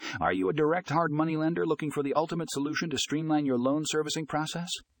Are you a direct hard money lender looking for the ultimate solution to streamline your loan servicing process?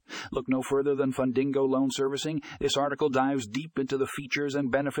 Look no further than Fundingo Loan Servicing. This article dives deep into the features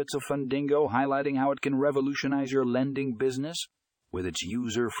and benefits of Fundingo, highlighting how it can revolutionize your lending business. With its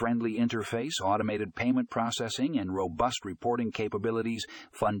user-friendly interface, automated payment processing, and robust reporting capabilities,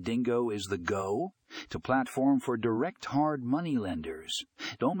 Fundingo is the go-to platform for direct hard money lenders.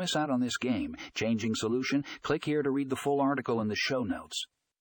 Don't miss out on this game-changing solution. Click here to read the full article in the show notes.